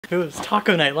It was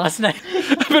taco night last night.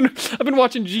 I've been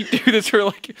watching Jeet do this for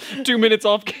like 2 minutes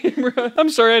off camera. I'm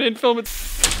sorry I didn't film it.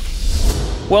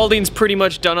 Welding's pretty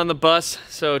much done on the bus.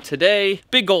 So today,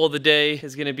 big goal of the day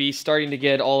is gonna be starting to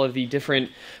get all of the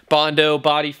different Bondo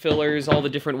body fillers, all the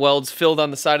different welds filled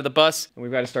on the side of the bus. And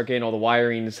we've got to start getting all the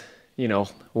wirings, you know,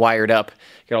 wired up,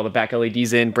 get all the back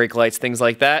LEDs in, brake lights, things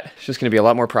like that. It's just gonna be a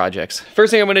lot more projects.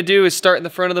 First thing I'm gonna do is start in the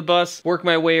front of the bus, work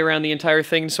my way around the entire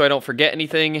thing so I don't forget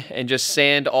anything, and just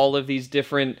sand all of these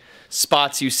different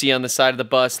spots you see on the side of the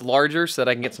bus larger so that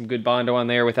I can get some good Bondo on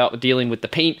there without dealing with the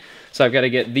paint. So I've got to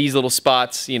get these little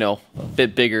spots, you know, a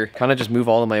bit bigger, kind of just move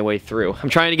all of my way through. I'm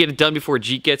trying to get it done before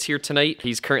Jeet gets here tonight.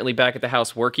 He's currently back at the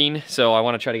house working, so I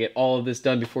want to try to get all of this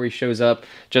done before he shows up,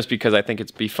 just because I think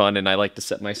it's be fun and I like to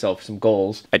set myself some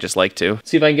goals. I just like to.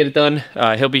 See if I can get it done.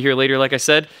 He'll be here later, like I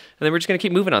said, and then we're just going to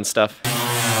keep moving on stuff.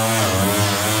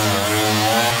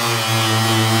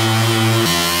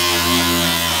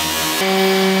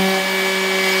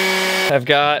 I've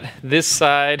got this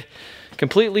side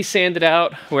completely sanded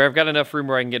out where I've got enough room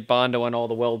where I can get Bondo on all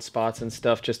the weld spots and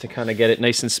stuff just to kind of get it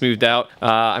nice and smoothed out.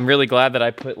 I'm really glad that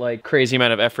I put like crazy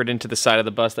amount of effort into the side of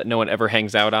the bus that no one ever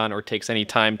hangs out on or takes any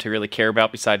time to really care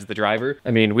about besides the driver.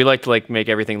 I mean, we like to like make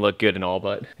everything look good and all,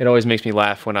 but it always makes me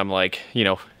laugh when I'm like, you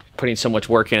know, putting so much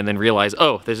work in and then realize,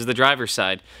 oh, this is the driver's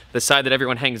side, the side that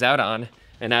everyone hangs out on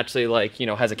and actually like, you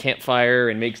know, has a campfire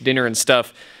and makes dinner and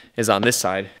stuff, is on this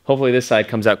side. Hopefully this side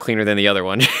comes out cleaner than the other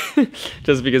one,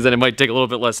 just because then it might take a little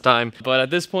bit less time. But at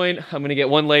this point, I'm gonna get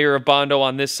one layer of Bondo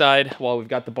on this side while we've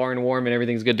got the barn warm and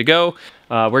everything's good to go.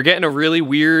 We're getting a really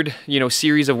weird, you know,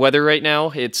 series of weather right now.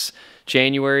 It's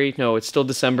January, no, it's still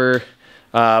December,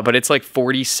 but it's like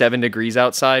 47 degrees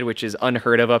outside, which is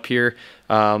unheard of up here.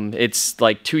 It's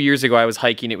like 2 years ago I was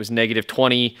hiking, it was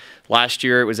 -20. Last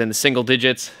year it was in the single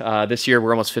digits. This year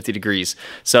we're almost 50 degrees.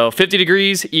 So 50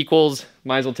 degrees equals,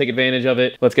 might as well take advantage of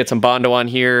it. Let's get some Bondo on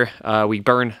here. We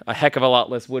burn a heck of a lot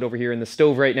less wood over here in the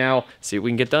stove right now. See what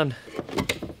we can get done.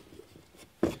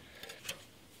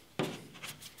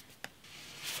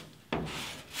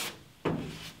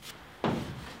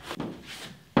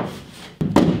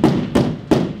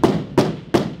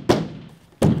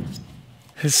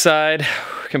 This side,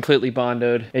 completely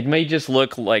Bondoed. It may just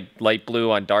look like light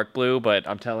blue on dark blue, but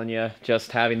I'm telling you,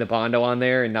 just having the Bondo on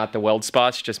there and not the weld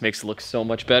spots just makes it look so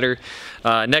much better.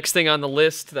 Next thing on the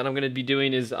list that I'm gonna be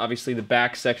doing is obviously the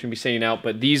back section be sanding out,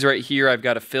 but these right here I've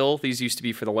got to fill. These used to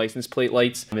be for the license plate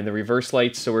lights and the reverse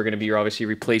lights, so we're gonna be obviously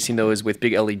replacing those with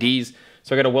big LEDs.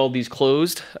 So I gotta weld these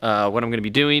closed. What I'm gonna be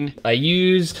doing, I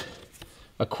used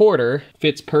a quarter,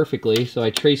 fits perfectly, so I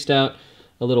traced out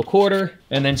a little quarter,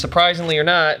 and then surprisingly or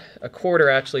not, a quarter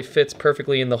actually fits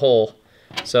perfectly in the hole.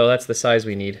 So that's the size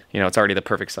we need. You know, it's already the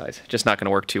perfect size. Just not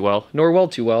gonna work too well, nor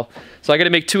weld too well. So I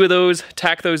gotta make 2 of those,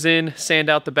 tack those in, sand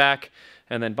out the back,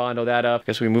 and then Bondo that up.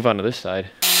 Guess we move on to this side.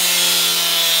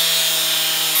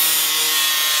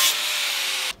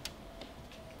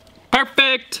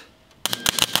 Perfect!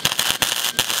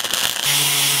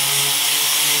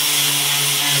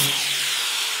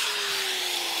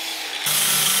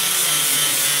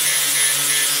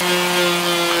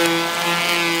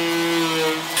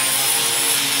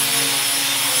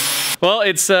 Well,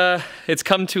 it's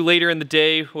come to later in the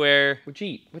day where...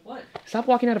 Jeet, what? Stop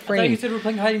walking out of frame. I thought you said we're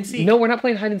playing hide and seek. No, we're not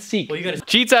playing hide and seek. Well, you gotta...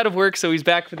 Jeet's out of work, so he's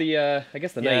back for the, I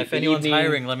guess the night. Yeah, if anyone's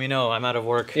hiring, let me know. I'm out of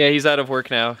work. Yeah, he's out of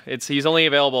work now. He's only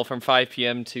available from 5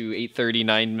 p.m. to 8:30,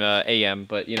 9 a.m.,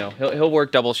 but, you know, he'll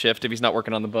work double shift if he's not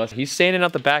working on the bus. He's sanding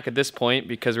out the back at this point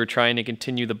because we're trying to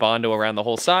continue the Bondo around the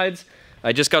whole sides.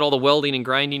 I just got all the welding and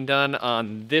grinding done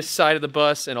on this side of the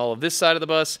bus and all of this side of the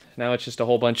bus. Now it's just a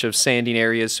whole bunch of sanding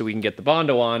areas so we can get the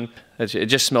Bondo on. It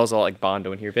just smells a lot like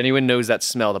Bondo in here. If anyone knows that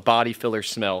smell, the body filler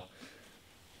smell,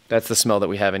 that's the smell that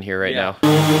we have in here right now.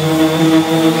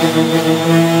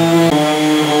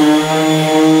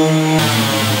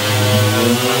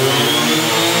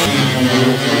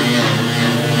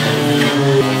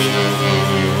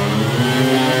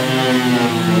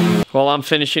 While I'm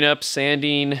finishing up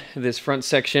sanding this front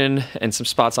section and some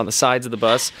spots on the sides of the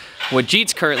bus, what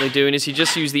Jeet's currently doing is he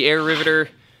just used the air riveter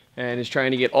and is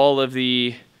trying to get all of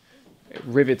the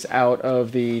rivets out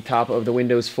of the top of the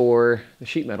windows for the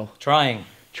sheet metal. Trying.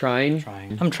 Trying?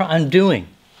 Trying. I'm doing.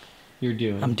 You're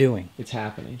doing. I'm doing. It's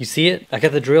happening. You see it? I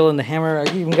got the drill and the hammer. I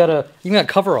even got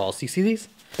coveralls. You see these?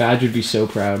 Badge would be so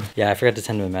proud. Yeah, I forgot to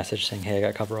send him a message saying, hey, I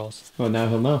got coveralls. Well, now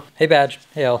he'll know. Hey, Badge.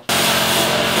 Hey, Al.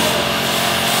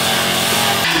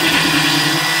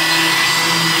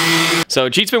 So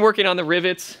Jeet's been working on the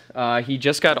rivets. He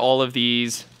just got all of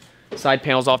these side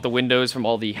panels off the windows from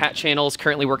all the hat channels.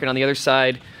 Currently working on the other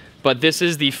side. But this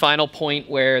is the final point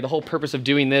where the whole purpose of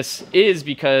doing this is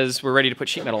because we're ready to put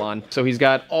sheet metal on. So he's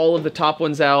got all of the top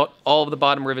ones out, all of the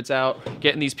bottom rivets out,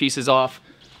 getting these pieces off.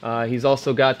 He's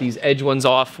also got these edge ones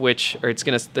off,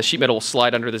 the sheet metal will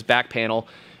slide under this back panel.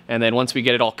 And then once we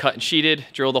get it all cut and sheeted,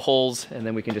 drill the holes, and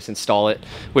then we can just install it,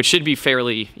 which should be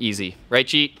fairly easy. Right,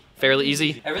 Jeet? Fairly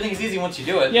easy? Everything's easy once you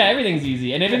do it. Yeah, everything's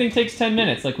easy. And everything takes 10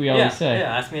 minutes, like we always say.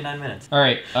 Yeah, ask me in 9 minutes. All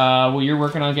right, well, you're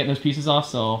working on getting those pieces off,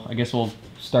 so I guess we'll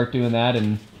start doing that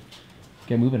and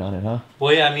get moving on it, huh?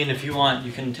 Well, yeah, I mean, if you want,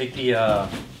 you can take that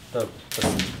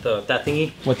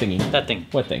thingy. What thingy? That thing.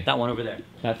 What thing? That one over there.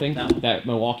 That thing? That That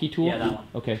Milwaukee tool? Yeah, that one.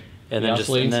 Okay. And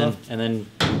then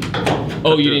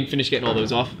Oh, you didn't finish getting all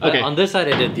those off? Okay. On this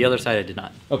side I did, the other side I did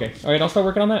not. Okay, all right, I'll start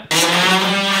working on that.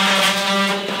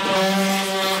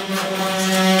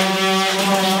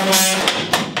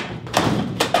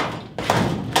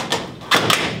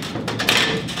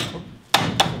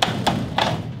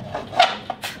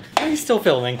 Are you still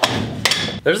filming?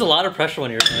 There's a lot of pressure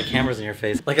when the camera's in your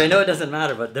face. Like, I know it doesn't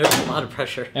matter, but there's a lot of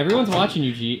pressure. Everyone's watching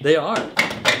you, Jeet. They are.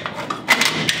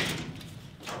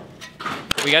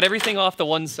 We got everything off the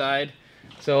one side.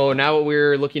 So now what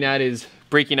we're looking at is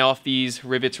breaking off these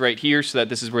rivets right here so that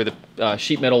this is where the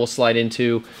sheet metal will slide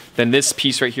into. Then this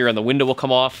piece right here on the window will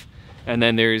come off. And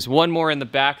then there's one more in the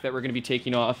back that we're gonna be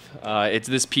taking off. It's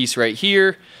this piece right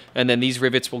here. And then these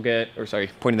rivets will get, or sorry,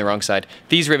 pointing the wrong side.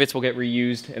 These rivets will get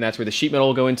reused, and that's where the sheet metal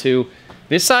will go into.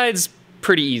 This side's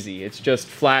pretty easy. It's just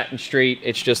flat and straight.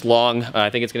 It's just long. I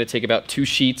think it's gonna take about 2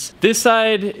 sheets. This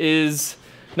side is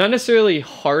not necessarily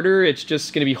harder, it's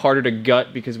just gonna be harder to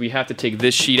gut because we have to take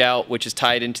this sheet out, which is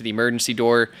tied into the emergency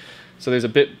door. So there's a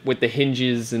bit with the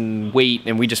hinges and weight,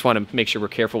 and we just wanna make sure we're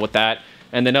careful with that.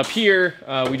 And then up here,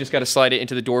 we just gotta slide it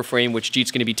into the door frame, which Jeet's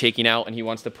gonna be taking out, and he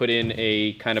wants to put in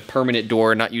a kind of permanent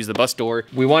door, not use the bus door.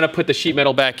 We wanna put the sheet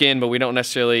metal back in, but we're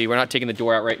not taking the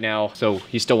door out right now, so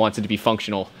he still wants it to be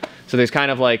functional. So there's kind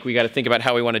of like, we gotta think about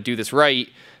how we wanna do this right,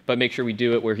 but make sure we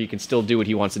do it where he can still do what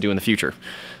he wants to do in the future.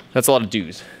 That's a lot of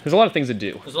do's. There's a lot of things to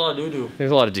do. There's a lot of doo-doo.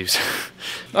 There's a lot of do's.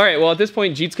 All right, well, at this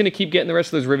point, Jeet's gonna keep getting the rest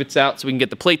of those rivets out so we can get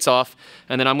the plates off,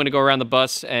 and then I'm gonna go around the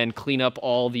bus and clean up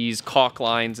all these caulk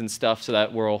lines and stuff so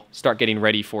that we'll start getting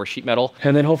ready for sheet metal.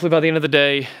 And then hopefully by the end of the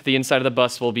day, the inside of the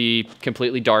bus will be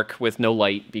completely dark with no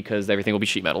light because everything will be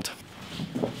sheet metaled.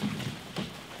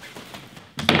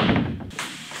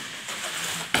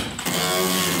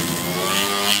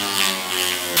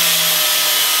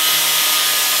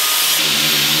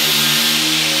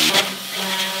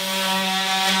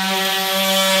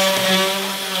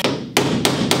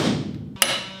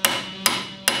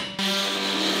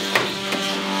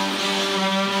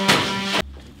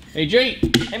 Hey,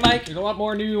 Jeet. Hey, Mike. There's a lot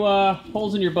more new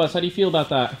holes in your bus. How do you feel about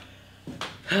that?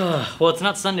 Well, it's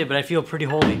not Sunday, but I feel pretty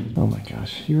holy. Oh my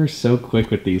gosh, you are so quick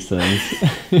with these things.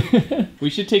 We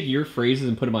should take your phrases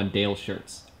and put them on Dale's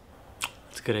shirts.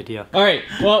 That's a good idea. All right,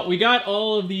 well, we got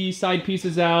all of the side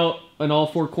pieces out on all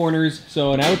 4 corners,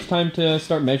 so now it's time to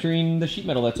start measuring the sheet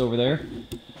metal that's over there.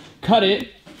 Cut it,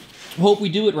 hope we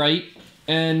do it right,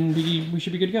 and we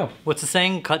should be good to go. What's the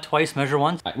saying? Cut twice, measure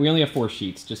once? We only have 4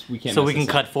 sheets, we can't So we can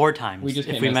cut 4 times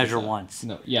if we measure once.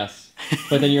 No, yes,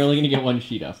 but then you're only gonna get 1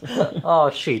 sheet up. Oh,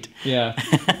 sheet. Yeah.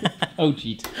 Oh,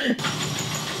 Jeet.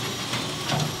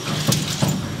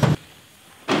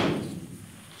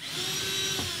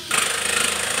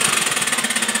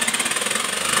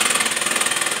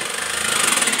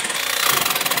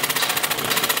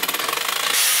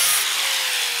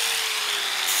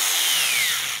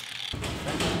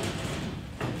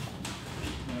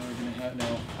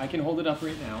 I can hold it up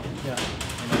right now. Yeah.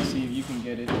 And let's see if you can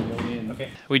get it to go in. Okay.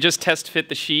 We just test fit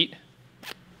the sheet.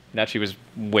 It actually was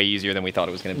way easier than we thought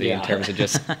it was going to be in terms of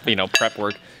just, prep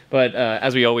work. But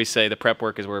as we always say, the prep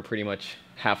work is where pretty much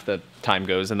half the time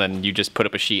goes, and then you just put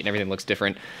up a sheet and everything looks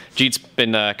different. Jeet's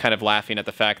been kind of laughing at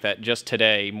the fact that just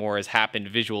today more has happened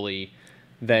visually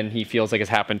than he feels like has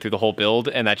happened through the whole build,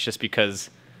 and that's just because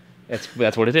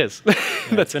that's what it is.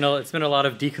 Yeah, it's been a lot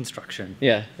of deconstruction.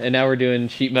 Yeah, and now we're doing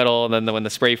sheet metal, and then when the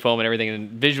spray foam and everything, and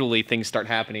visually things start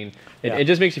happening, it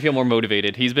just makes you feel more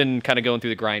motivated. He's been kind of going through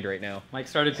the grind right now. Mike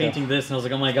started painting this, and I was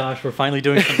like, oh my gosh, we're finally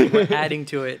doing something. We're adding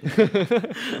to it.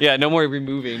 Yeah, no more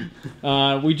removing.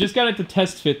 We just got it to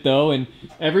test fit though, and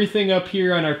everything up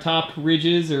here on our top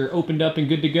ridges are opened up and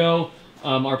good to go.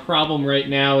 Our problem right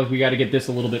now is we got to get this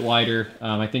a little bit wider.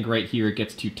 I think right here it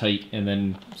gets too tight, and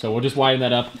then so we'll just widen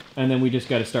that up, and then we just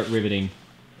got to start riveting.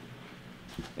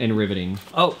 And riveting.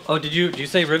 Oh, did you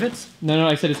say rivets? No,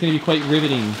 I said it's going to be quite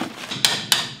riveting.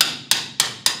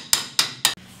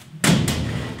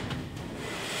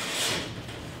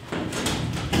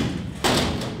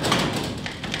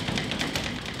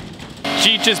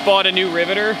 Jeet just bought a new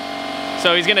riveter,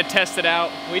 so he's gonna test it out.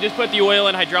 We just put the oil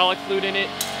and hydraulic fluid in it,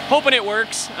 hoping it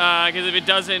works, because if it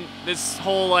doesn't, this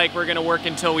whole like we're gonna work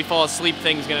until we fall asleep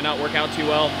thing is gonna not work out too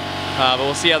well. But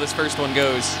we'll see how this first one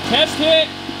goes. Test hit!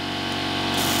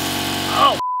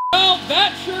 Oh, well,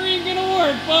 that sure ain't gonna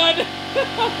work, bud.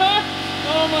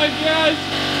 Oh my gosh.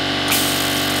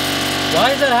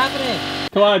 Why is that happening?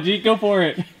 Come on, Jeet, go for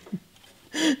it.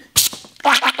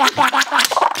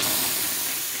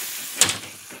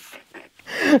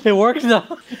 It works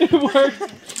though. It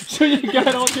worked. So you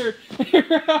got all your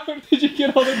hair out? Did you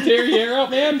get all the dairy hair out,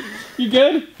 man? You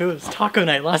good? It was taco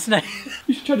night last night.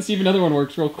 You should try to see if another one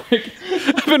works real quick.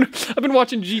 I've been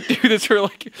watching Jeet do this for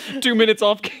like 2 minutes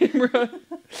off camera.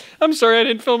 I'm sorry I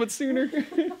didn't film it sooner.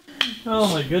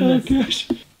 Oh my goodness. Oh gosh.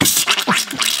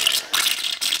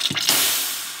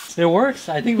 It works.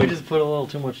 I think we just put a little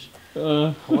too much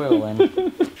oil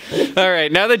in. All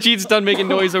right, now that Jeet's done making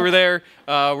noise over there,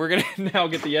 we're gonna now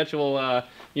get the actual,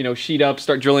 sheet up,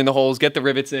 start drilling the holes, get the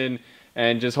rivets in,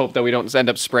 and just hope that we don't end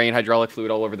up spraying hydraulic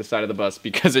fluid all over the side of the bus,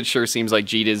 because it sure seems like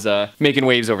Jeet is making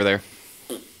waves over there.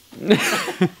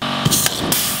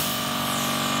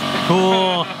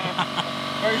 Cool.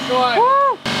 First one.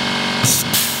 Woo!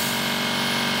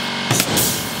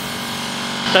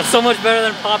 That's so much better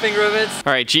than popping rivets.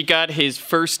 All right, Jeet got his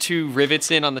first 2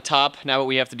 rivets in on the top. Now what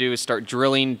we have to do is start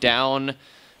drilling down,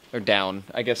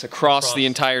 I guess, across the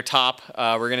entire top.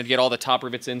 We're gonna get all the top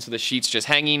rivets in so the sheet's just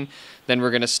hanging. Then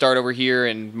we're gonna start over here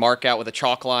and mark out with a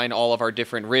chalk line all of our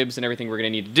different ribs and everything we're gonna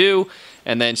need to do,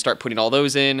 and then start putting all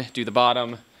those in, do the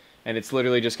bottom, and it's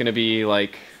literally just gonna be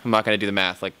like, I'm not gonna do the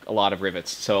math, like a lot of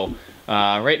rivets. So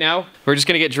right now, we're just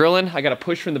gonna get drilling. I gotta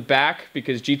push from the back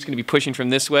because Jeet's gonna be pushing from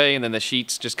this way, and then the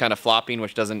sheet's just kind of flopping,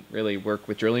 which doesn't really work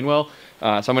with drilling well. So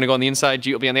I'm gonna go on the inside,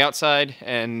 Jeet will be on the outside,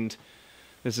 and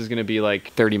this is gonna be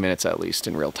like 30 minutes at least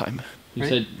in real time. You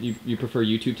said you prefer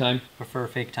YouTube time? Prefer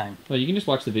fake time. Well, you can just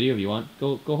watch the video if you want.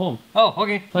 Go home. Oh,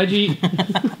 okay. Bye, Jeet.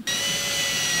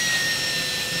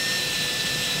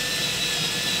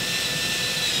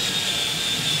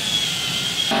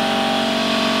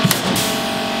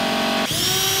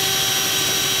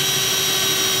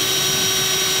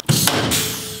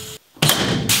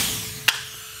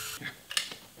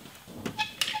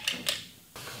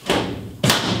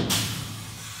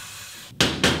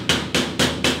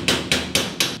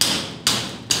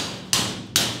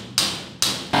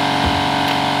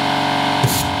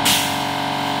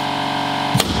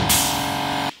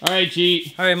 All right,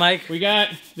 Jeet. All right, Mike. We got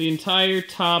the entire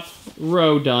top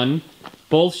row done.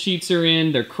 Both sheets are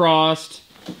in. They're crossed.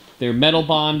 They're metal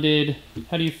bonded.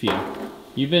 How do you feel?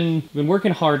 You've been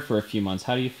working hard for a few months.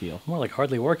 How do you feel? More like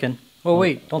hardly working. Oh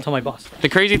wait, don't tell my boss. The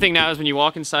crazy thing now is when you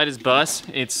walk inside his bus,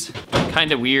 it's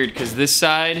kind of weird because this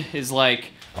side is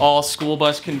like all school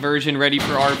bus conversion, ready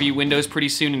for RV, windows pretty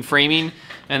soon and framing.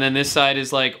 And then this side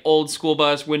is like old school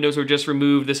bus, windows were just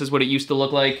removed. This is what it used to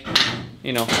look like.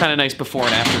 You know, kind of nice before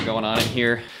and after going on in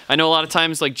here. I know a lot of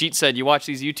times, like Jeet said, you watch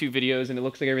these YouTube videos and it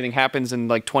looks like everything happens in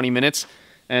like 20 minutes.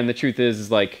 And the truth is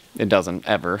like, it doesn't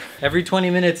ever. Every 20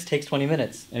 minutes takes 20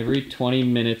 minutes. Every 20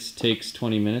 minutes takes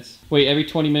 20 minutes? Wait, every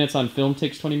 20 minutes on film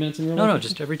takes 20 minutes in real life? No,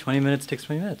 just every 20 minutes takes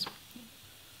 20 minutes.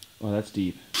 Well, that's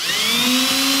deep.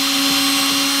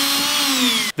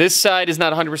 This side is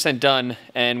not 100% done,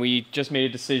 and we just made a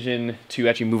decision to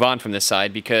actually move on from this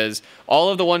side because all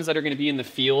of the ones that are going to be in the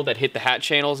field that hit the hat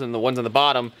channels and the ones on the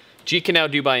bottom, Jeet can now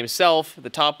do by himself.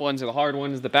 The top ones are the hard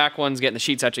ones, the back ones getting the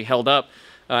sheets actually held up.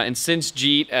 And since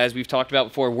Jeet, as we've talked about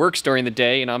before, works during the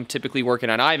day, and I'm typically working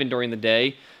on Ivan during the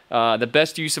day, the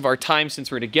best use of our time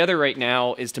since we're together right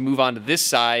now is to move on to this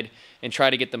side and try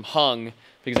to get them hung.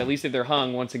 Because at least if they're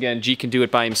hung, once again, Jeet can do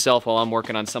it by himself while I'm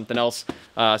working on something else.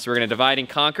 So we're going to divide and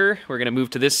conquer. We're going to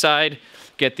move to this side,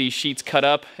 get these sheets cut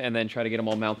up, and then try to get them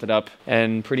all mounted up.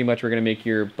 And pretty much we're going to make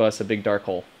your bus a big dark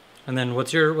hole. And then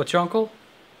what's your uncle?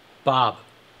 Bob.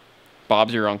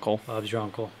 Bob's your uncle. Bob's your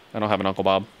uncle. I don't have an Uncle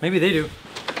Bob. Maybe they do.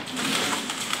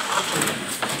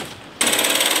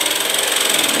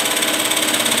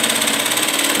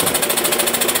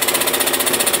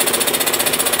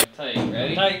 Tight,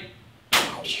 ready? Tight.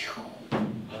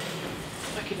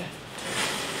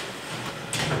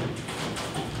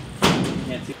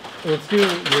 Let's do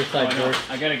your side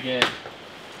first. I gotta get.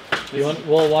 You want,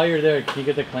 well, while you're there, can you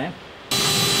get the clamp?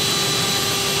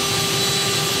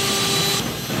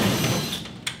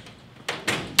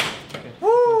 Okay.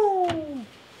 Woo!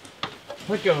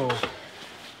 Let go.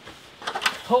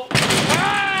 Oh.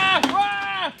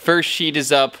 First sheet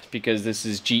is up because this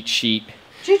is Jeet's sheet.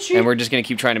 And we're just gonna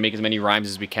keep trying to make as many rhymes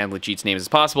as we can with Jeet's name as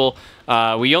possible.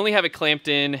 We only have it clamped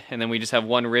in, and then we just have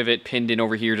one rivet pinned in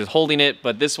over here just holding it,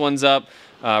 but this one's up.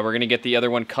 We're gonna get the other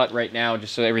one cut right now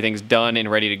just so everything's done and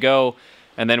ready to go.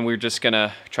 And then we're just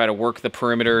gonna try to work the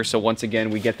perimeter. So once again,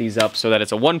 we get these up so that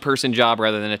it's a 1-person job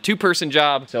rather than a 2-person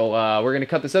job. So we're gonna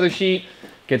cut this other sheet,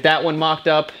 get that one mocked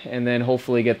up, and then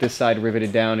hopefully get this side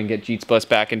riveted down and get Jeet's bus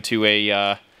back into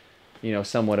a, you know,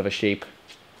 somewhat of a shape.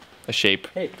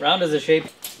 Hey, round is a shape.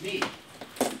 Me.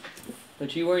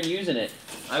 But you weren't using it.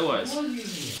 I was.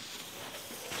 using it.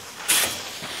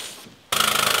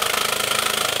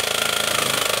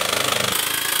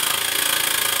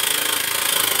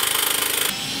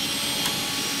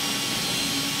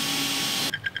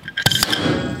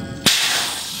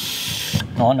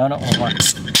 Oh, no, one more.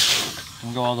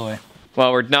 We'll go all the way.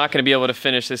 Well, we're not gonna be able to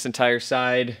finish this entire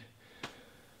side.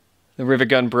 The rivet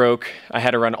gun broke. I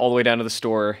had to run all the way down to the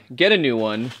store, get a new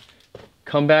one,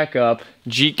 come back up.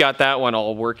 Jeet got that one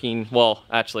all working. Well,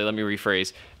 actually, let me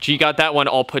rephrase. Jeet got that one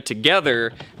all put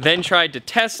together, then tried to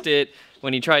test it.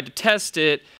 When he tried to test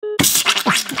it,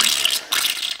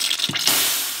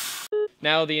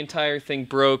 now the entire thing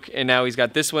broke, and now he's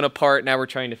got this one apart. Now we're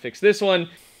trying to fix this one.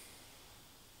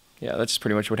 Yeah, that's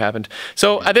pretty much what happened.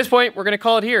 So at this point, we're gonna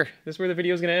call it here. This is where the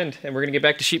video is gonna end, and we're gonna get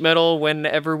back to sheet metal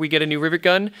whenever we get a new rivet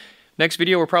gun. Next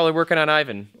video, we're probably working on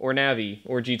Ivan, or Navi,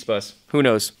 or Jeet's bus. Who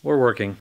knows? We're working.